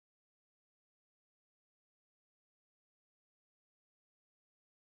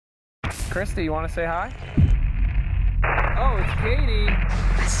Krista, you want to say hi? Oh, it's Katie.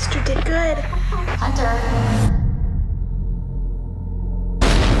 My sister did good. Hunter.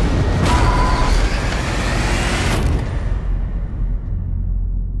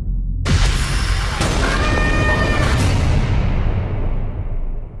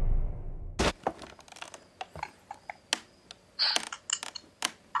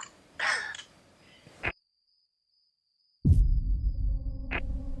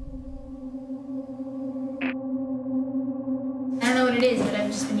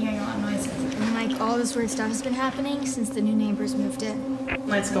 All this weird stuff has been happening since the new neighbors moved in.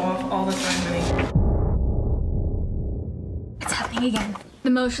 Lights go off all the time, honey. It's happening again.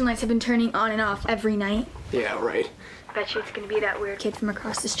 The motion lights have been turning on and off every night. Yeah, right. I bet you it's gonna be that weird kid from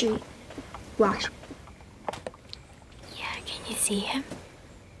across the street. Watch. Yeah, can you see him?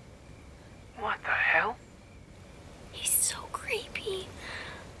 What the hell? He's so creepy.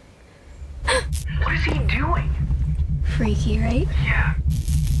 What is he doing? Freaky, right? Yeah.